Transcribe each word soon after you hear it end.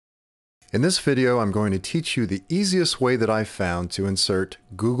In this video, I'm going to teach you the easiest way that I've found to insert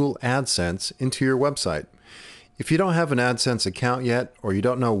Google AdSense into your website. If you don't have an AdSense account yet, or you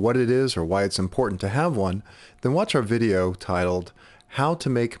don't know what it is or why it's important to have one, then watch our video titled How to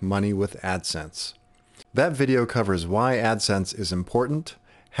Make Money with AdSense. That video covers why AdSense is important,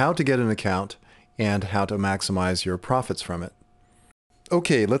 how to get an account, and how to maximize your profits from it.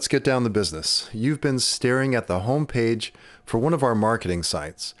 Okay, let's get down to business. You've been staring at the home page for one of our marketing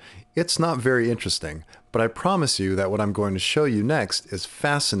sites. It's not very interesting, but I promise you that what I'm going to show you next is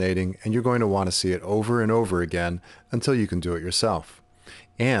fascinating, and you're going to want to see it over and over again until you can do it yourself.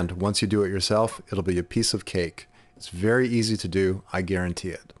 And once you do it yourself, it'll be a piece of cake. It's very easy to do, I guarantee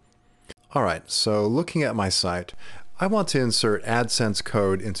it. Alright, so looking at my site, I want to insert AdSense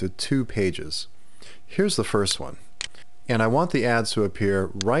code into 2 pages. Here's the first one. And I want the ads to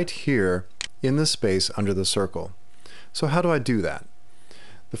appear right here in the space under the circle. So how do I do that?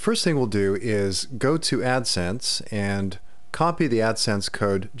 The first thing we'll do is go to AdSense and copy the AdSense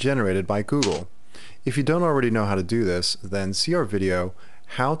code generated by Google. If you don't already know how to do this, then see our video,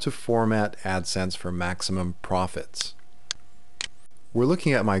 How to Format AdSense for Maximum Profits. We're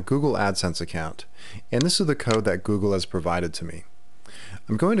looking at my Google AdSense account, and this is the code that Google has provided to me.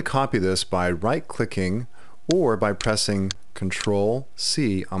 I'm going to copy this by right-clicking or by pressing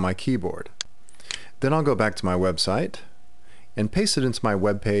Control-C on my keyboard. Then I'll go back to my website and paste it into my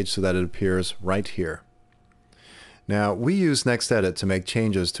web page so that it appears right here. Now, we use NextEdit to make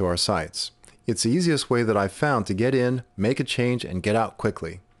changes to our sites. It's the easiest way that I've found to get in, make a change, and get out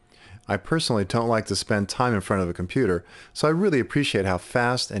quickly. I personally don't like to spend time in front of a computer, so I really appreciate how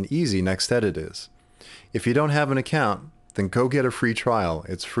fast and easy NextEdit is. If you don't have an account, then go get a free trial.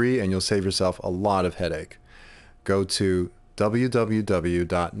 It's free and you'll save yourself a lot of headache. Go to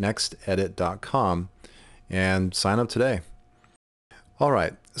www.nextedit.com and sign up today.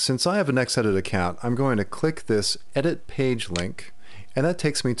 Alright, since I have a NextEdit account, I'm going to click this Edit Page link, and that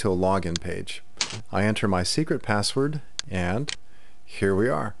takes me to a login page. I enter my secret password, and here we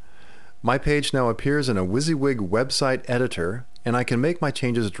are. My page now appears in a WYSIWYG website editor, and I can make my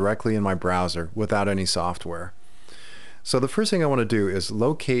changes directly in my browser without any software. So the first thing I want to do is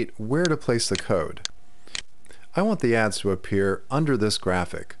locate where to place the code. I want the ads to appear under this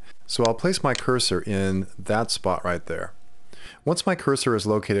graphic, so I'll place my cursor in that spot right there. Once my cursor is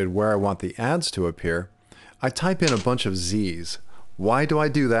located where I want the ads to appear, I type in a bunch of Z's. Why do I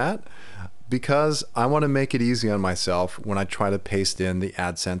do that? Because I want to make it easy on myself when I try to paste in the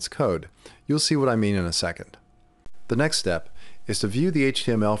AdSense code. You'll see what I mean in a second. The next step is to view the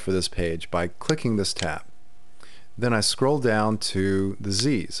HTML for this page by clicking this tab. Then I scroll down to the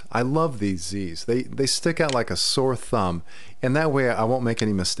Z's. I love these Z's. They stick out like a sore thumb, and that way I won't make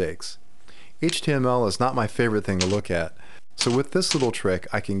any mistakes. HTML is not my favorite thing to look at, so with this little trick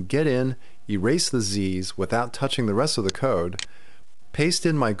I can get in, erase the Z's without touching the rest of the code, paste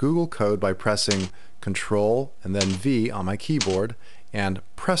in my Google code by pressing Control and then V on my keyboard, and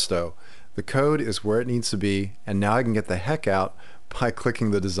presto, the code is where it needs to be, and now I can get the heck out by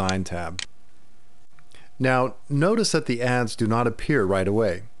clicking the Design tab. Now, notice that the ads do not appear right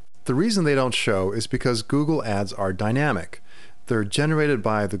away. The reason they don't show is because Google ads are dynamic. They're generated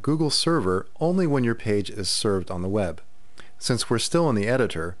by the Google server only when your page is served on the web. Since we're still in the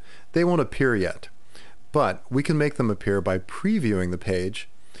editor, they won't appear yet. But we can make them appear by previewing the page,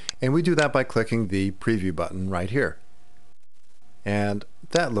 and we do that by clicking the preview button right here. And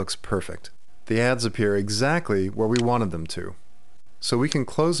that looks perfect. The ads appear exactly where we wanted them to. So we can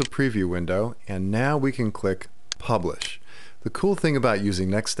close the preview window, and now we can click Publish. The cool thing about using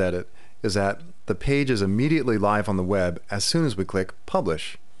NextEdit is that the page is immediately live on the web as soon as we click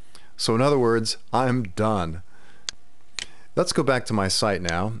Publish. So in other words, I'm done. Let's go back to my site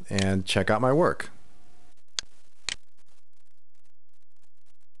now and check out my work.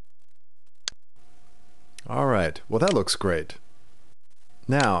 Alright, well that looks great.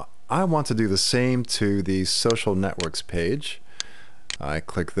 Now, I want to do the same to the social networks page. I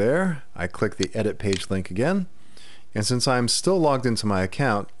click there, I click the edit page link again, and since I'm still logged into my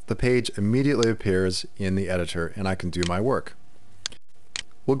account, the page immediately appears in the editor and I can do my work.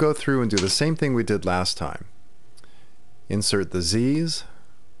 We'll go through and do the same thing we did last time. Insert the Z's,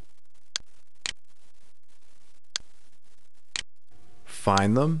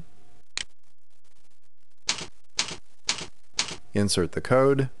 find them, insert the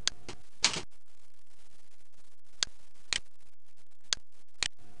code,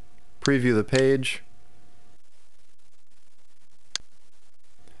 preview the page.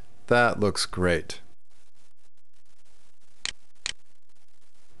 That looks great.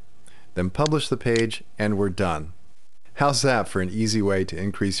 Then publish the page and we're done. How's that for an easy way to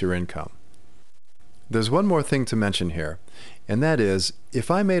increase your income? There's one more thing to mention here, and that is, if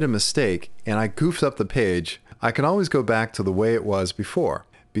I made a mistake and I goofed up the page, I can always go back to the way it was before,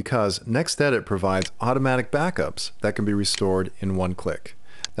 because NextEdit provides automatic backups that can be restored in one click.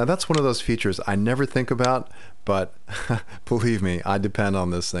 Now that's one of those features I never think about, but believe me, I depend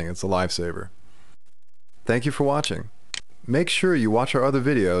on this thing. It's a lifesaver. Thank you for watching. Make sure you watch our other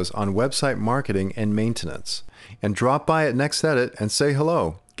videos on website marketing and maintenance. And drop by at NextEdit and say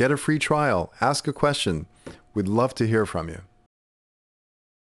hello. Get a free trial. Ask a question. We'd love to hear from you.